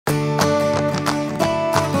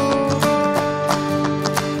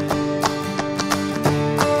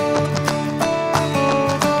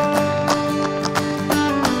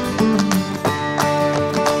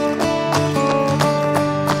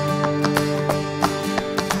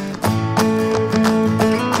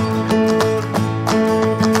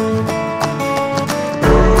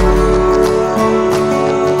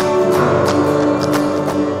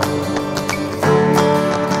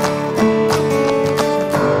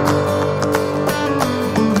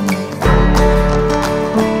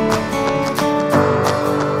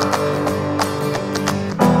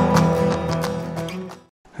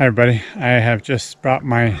Hi everybody, I have just brought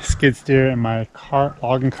my skid steer and my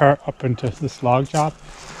logging cart up into this log job,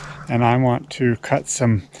 and I want to cut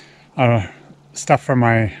some stuff for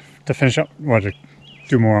to finish up, well, to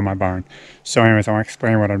do more on my barn. So anyways, I want to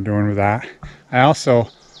explain what I'm doing with that. I also,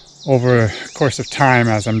 over the course of time,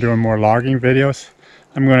 as I'm doing more logging videos,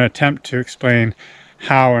 I'm going to attempt to explain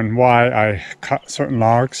how and why I cut certain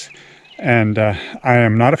logs. And I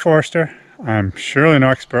am not a forester. I'm surely no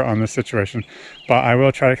expert on this situation, but I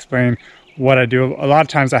will try to explain what I do. A lot of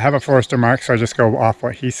times I have a forester mark, so I just go off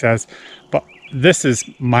what he says. But this is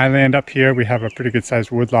my land up here. We have a pretty good sized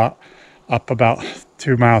woodlot up about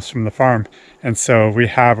 2 miles from the farm. And so we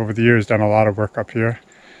have over the years done a lot of work up here.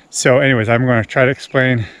 So anyways, I'm going to try to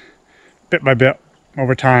explain bit by bit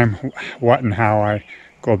over time what and how I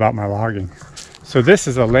go about my logging. So this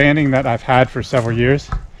is a landing that I've had for several years,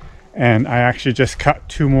 and I actually just cut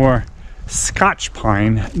 2 more Scotch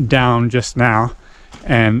pine down just now,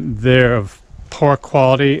 and they're of poor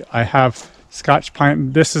quality. I have Scotch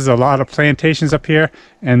pine. This is a lot of plantations up here,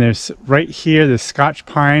 and there's right here there's Scotch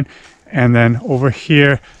pine, and then over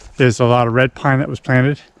here there's a lot of red pine that was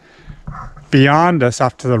planted. Beyond us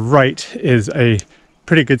off to the right is a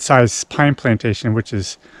pretty good sized pine plantation, which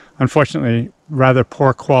is unfortunately rather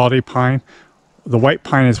poor quality pine. The white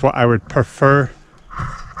pine is what I would prefer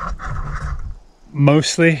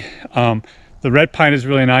mostly. The red pine is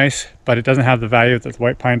really nice, but it doesn't have the value that the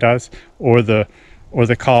white pine does, or the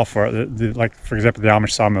call for it. Like for example, the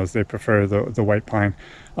Amish sawmills, they prefer the white pine.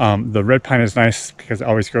 The red pine is nice because it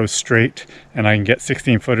always grows straight, and I can get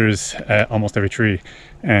 16 footers at almost every tree,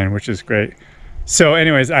 and which is great. So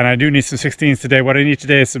anyways, and I do need some 16s today. What I need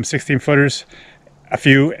today is some 16 footers, a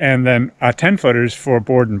few, and then 10 footers for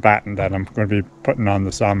board and batten that I'm going to be putting on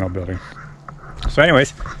the sawmill building. So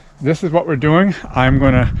anyways, this is what we're doing. I'm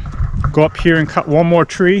going to go up here and cut 1 more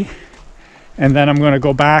tree, and then I'm going to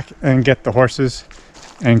go back and get the horses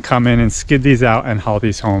and come in and skid these out and haul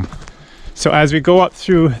these home. So as we go up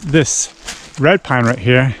through this red pine right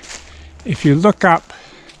here, if you look up,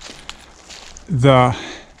 the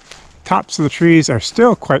tops of the trees are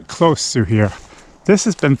still quite close through here. This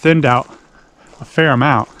has been thinned out a fair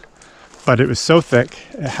amount, but it was so thick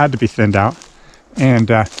it had to be thinned out.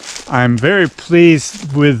 And I'm very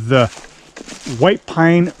pleased with the white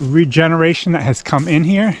pine regeneration that has come in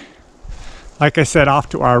here. Like I said, off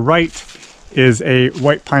to our right is a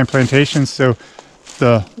white pine plantation, so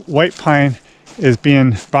the white pine is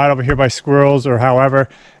being brought over here by squirrels or however,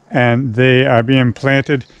 and they are being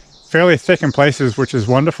planted fairly thick in places, which is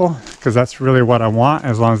wonderful because that's really what I want,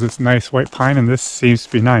 as long as it's nice white pine, and this seems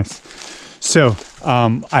to be nice. So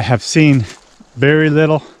I have seen very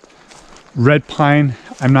little red pine.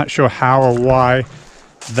 I'm not sure how or why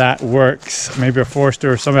that works. Maybe a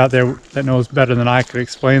forester or somebody out there that knows better than I could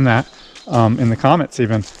explain that in the comments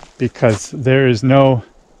even, because there is no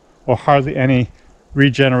or hardly any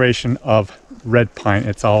regeneration of red pine.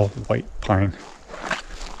 It's all white pine.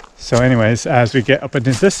 So anyways, as we get up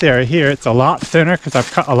into this area here, it's a lot thinner because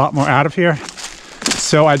I've cut a lot more out of here.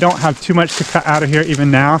 So I don't have too much to cut out of here even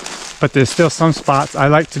now, but there's still some spots. I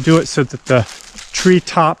like to do it so that the tree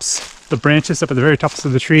tops, the branches up at the very tops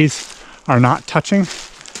of the trees, are not touching,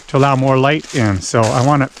 to allow more light in. So I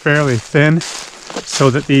want it fairly thin so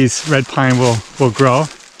that these red pine will grow.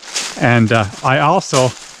 And I also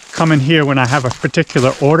come in here when I have a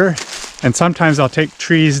particular order, and sometimes I'll take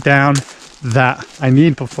trees down that I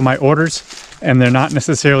need for my orders, and they're not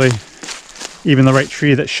necessarily even the right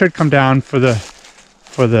tree that should come down for the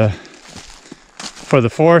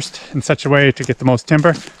forest in such a way to get the most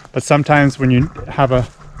timber. But sometimes when you have an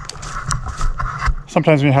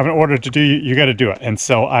order to do, you got to do it. And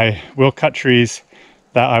so I will cut trees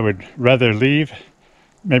that I would rather leave,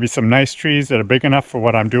 maybe some nice trees that are big enough for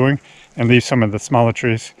what I'm doing, and leave some of the smaller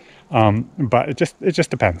trees. But it just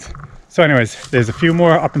depends. So anyways, there's a few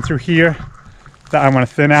more up and through here that I want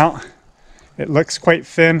to thin out. It looks quite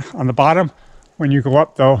thin on the bottom. When you go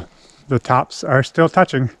up though, the tops are still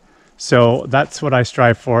touching. So that's what I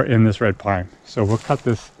strive for in this red pine. So we'll cut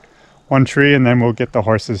this 1 tree, and then we'll get the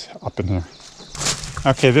horses up in here.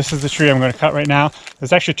 Okay, this is the tree I'm going to cut right now.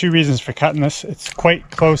 There's actually 2 reasons for cutting this. It's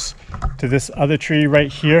quite close to this other tree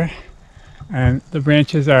right here, and the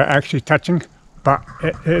branches are actually touching, but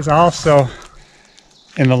it is also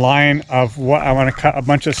in the line of what I want to cut a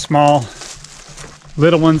bunch of small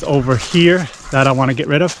little ones over here that I want to get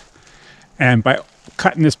rid of. And by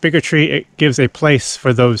cutting this bigger tree, it gives a place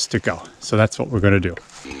for those to go. So that's what we're going to do.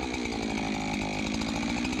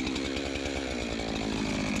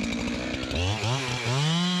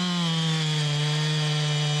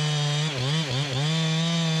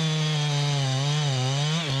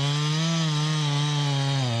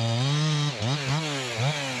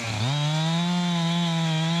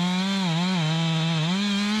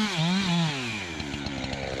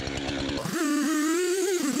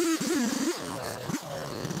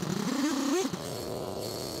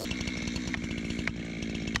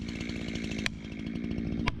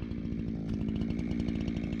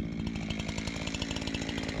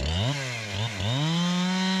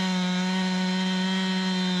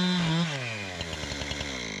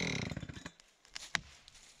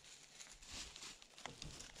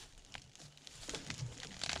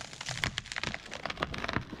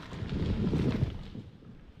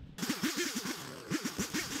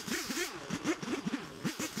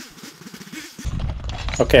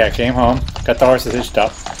 Okay, I came home, got the horses hitched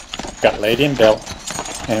up, got Lady and Bill,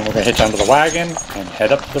 and we're gonna hitch onto the wagon and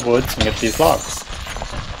head up to the woods and get these logs.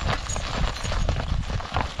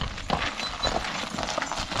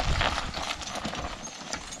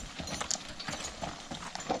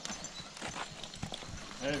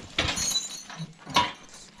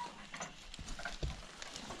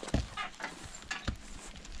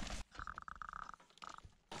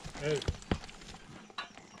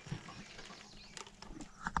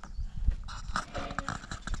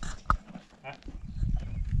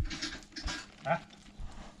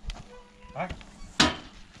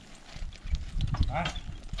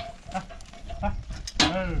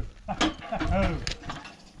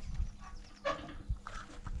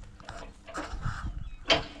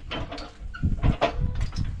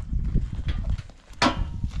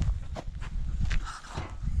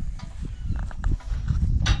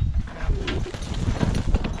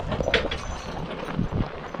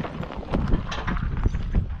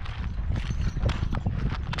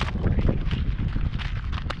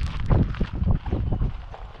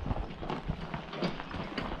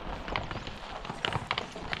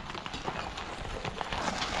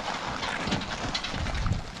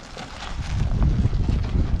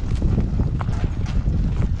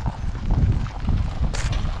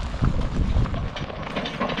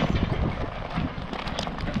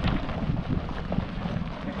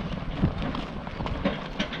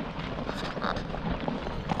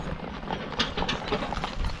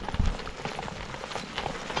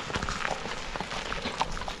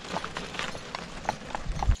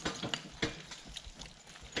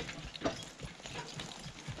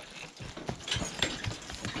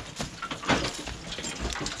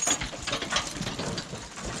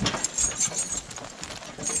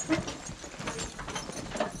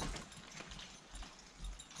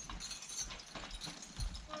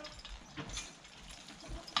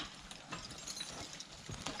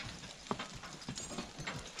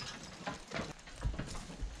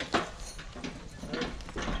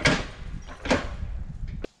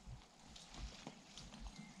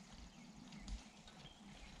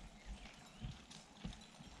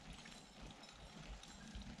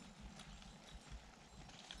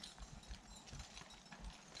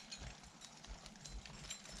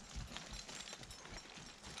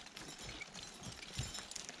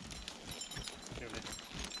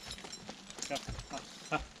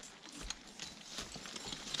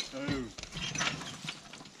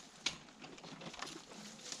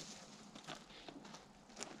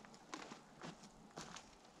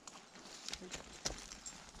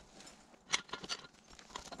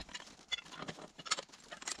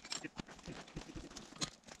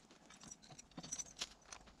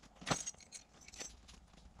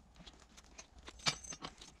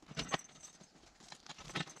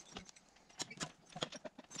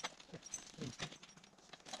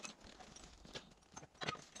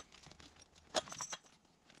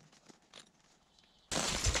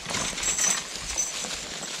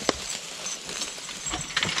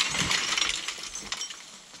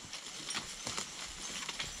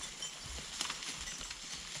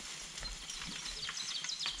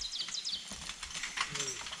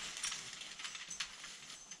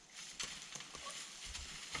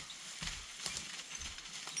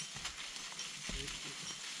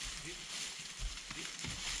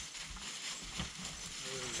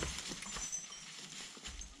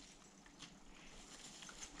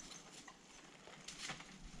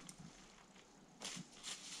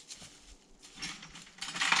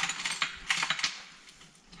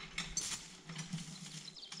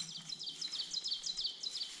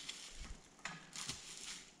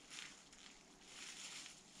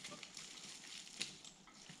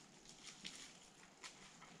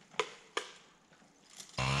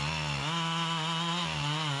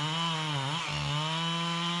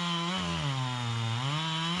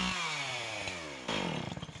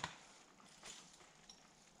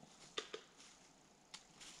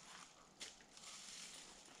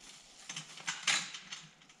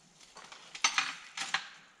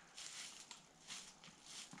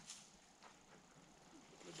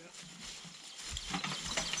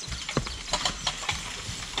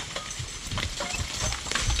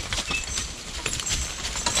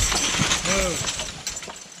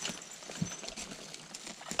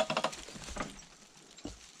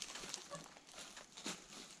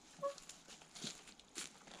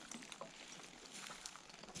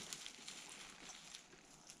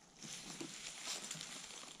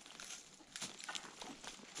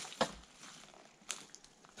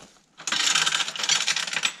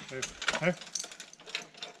 Hey.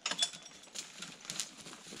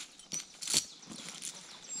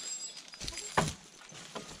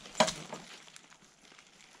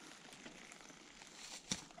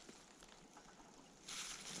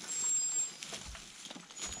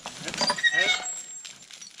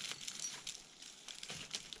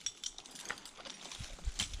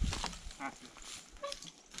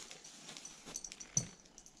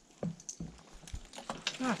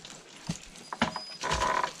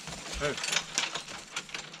 Hey.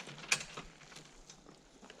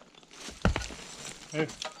 Hey.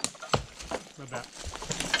 Not bad.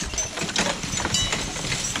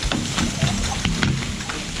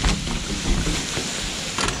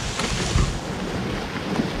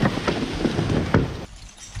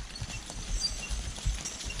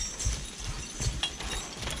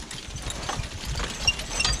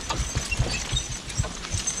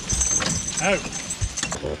 Oh.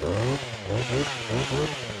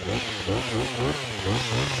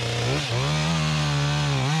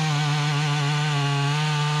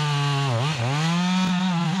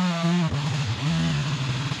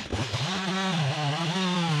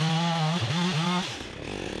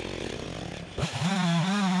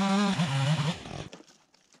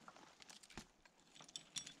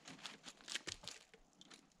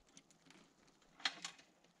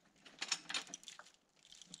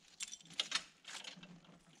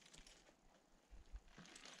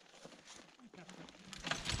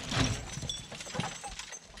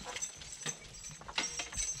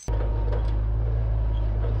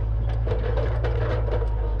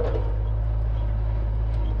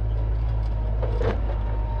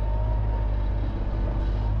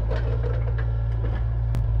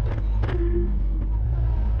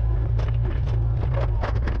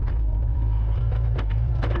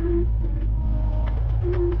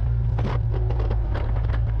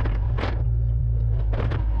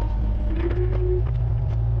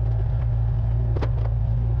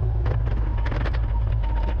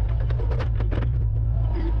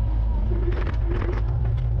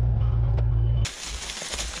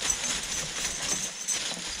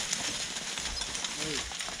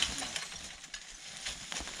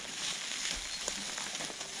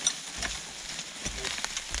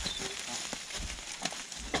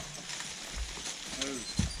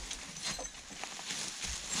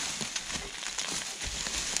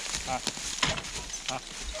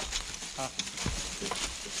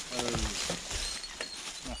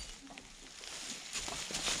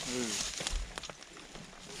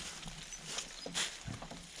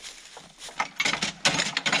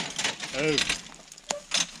 Oh.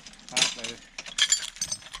 Hot lady.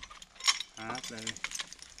 Hot lady.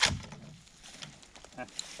 Oh.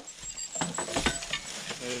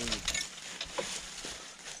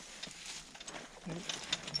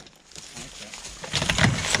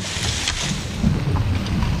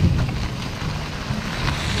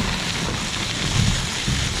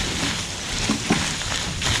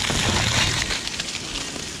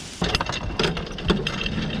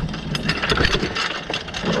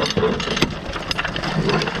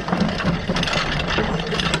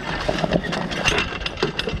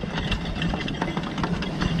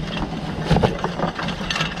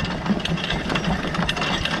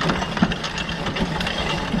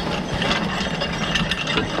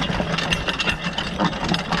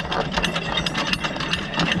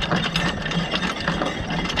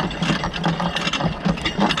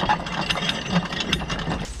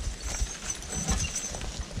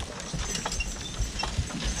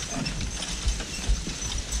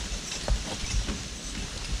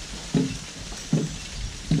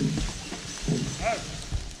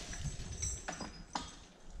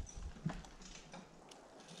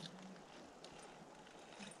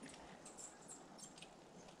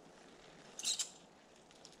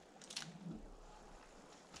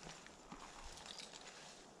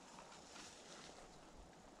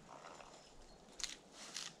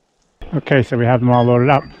 Okay, so we have them all loaded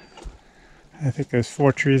up. I think there's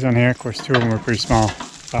 4 trees on here. Of course, 2 of them were pretty small.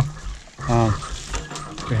 But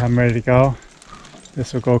we have them ready to go.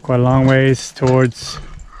 This will go quite a long ways towards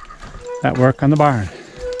that work on the barn.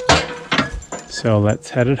 So let's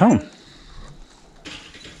head it home.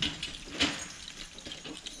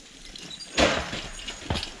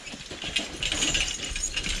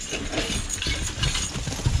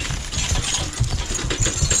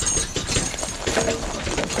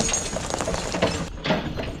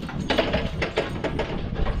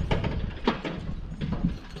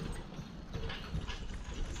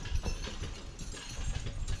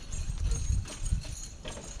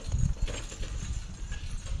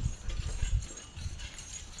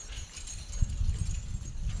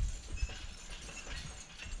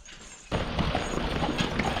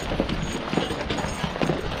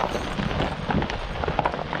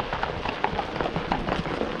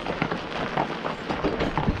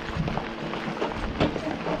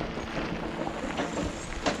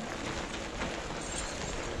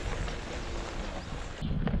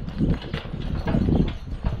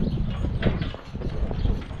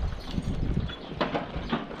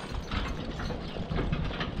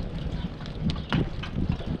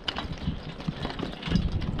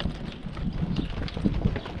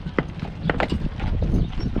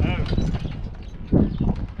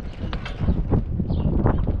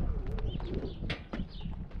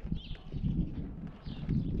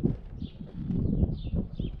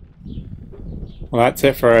 Well, that's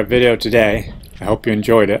it for our video today. I hope you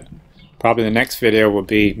enjoyed it. Probably the next video will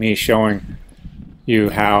be me showing you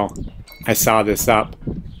how I saw this up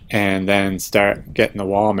and then start getting the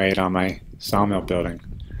wall made on my sawmill building.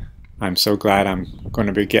 I'm so glad I'm going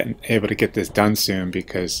to be able to get this done soon,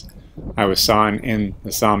 because I was sawing in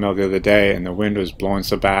the sawmill the other day and the wind was blowing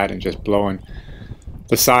so bad and just blowing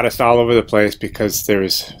the sawdust all over the place because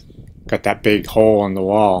there's got that big hole in the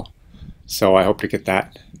wall. So I hope to get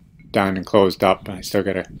that done and closed up. I still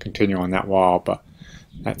got to continue on that wall, but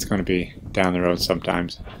that's going to be down the road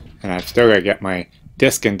sometimes. And I've still got to get my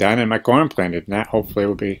disking done and my corn planted, and that hopefully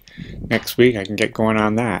will be next week. I can get going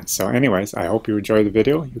on that. So anyways, I hope you enjoyed the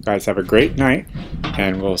video. You guys have a great night,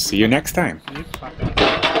 and we'll see you next time.